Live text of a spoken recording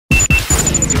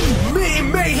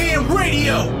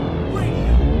Radio.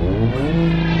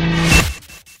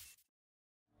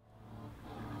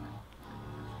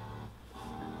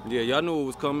 Yeah, y'all knew it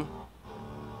was coming.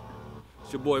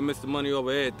 It's your boy Mr. Money Over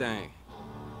Everything,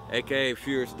 aka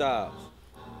Fury Styles.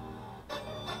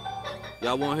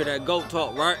 Y'all wanna hear that GOAT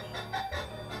talk, right?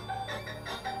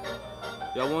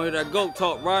 Y'all wanna hear that GOAT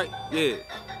talk, right? Yeah,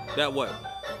 that way.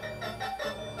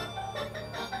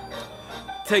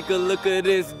 Take a look at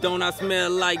this, don't I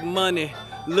smell like money?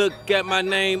 Look at my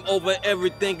name, over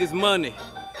everything is money.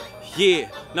 Yeah,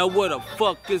 now where the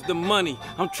fuck is the money?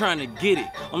 I'm trying to get it,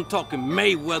 I'm talking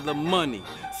Mayweather money.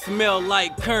 Smell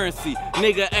like currency,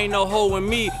 nigga ain't no hoe in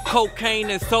me. Cocaine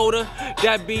and soda,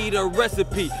 that be the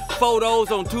recipe.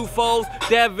 Photos on 2 folds,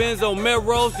 Davins on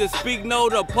mirrors. Just speak no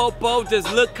to Popo,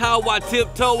 just look how I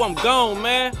tiptoe, I'm gone,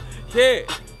 man. Yeah.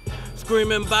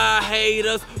 Screaming by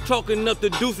haters, chalking up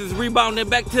the deuces, rebounding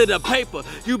back to the paper.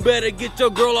 You better get your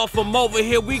girl off from over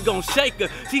here, we gon' shake her.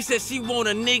 She said she want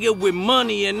a nigga with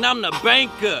money and I'm the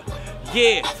banker.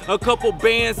 Yeah, a couple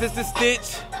bands is the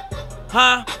stitch.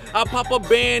 Huh? I pop a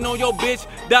band on your bitch,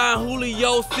 Don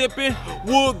Julio sipping,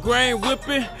 wood grain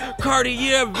whipping,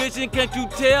 Cartier vision, can't you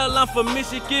tell I'm from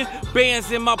Michigan?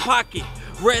 Bands in my pocket,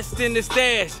 rest in the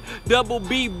stash, double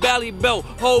B belly belt,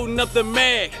 holding up the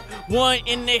mag. 1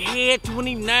 in the head,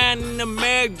 29 in the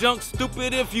mag, junk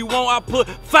stupid if you want, I put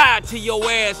fire to your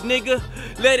ass, nigga.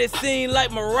 Let it seem like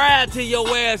Mariah to your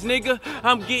ass, nigga.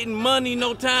 I'm getting money,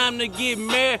 no time to get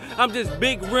mad. I'm just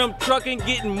big rim trucking,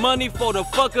 getting money for the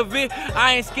fuck of it.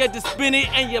 I ain't scared to spin it,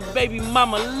 and your baby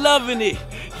mama loving it.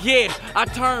 Yeah, I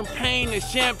turn pain to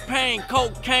champagne,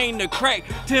 cocaine to crack,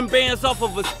 10 bands off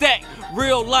of a stack.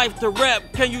 Real life to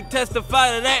rap, can you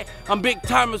testify to that? I'm big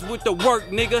timers with the work,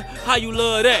 nigga. How you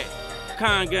love that?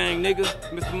 Con gang, nigga.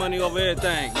 Mr. Money Over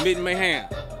Everything. Mitten Mayhem.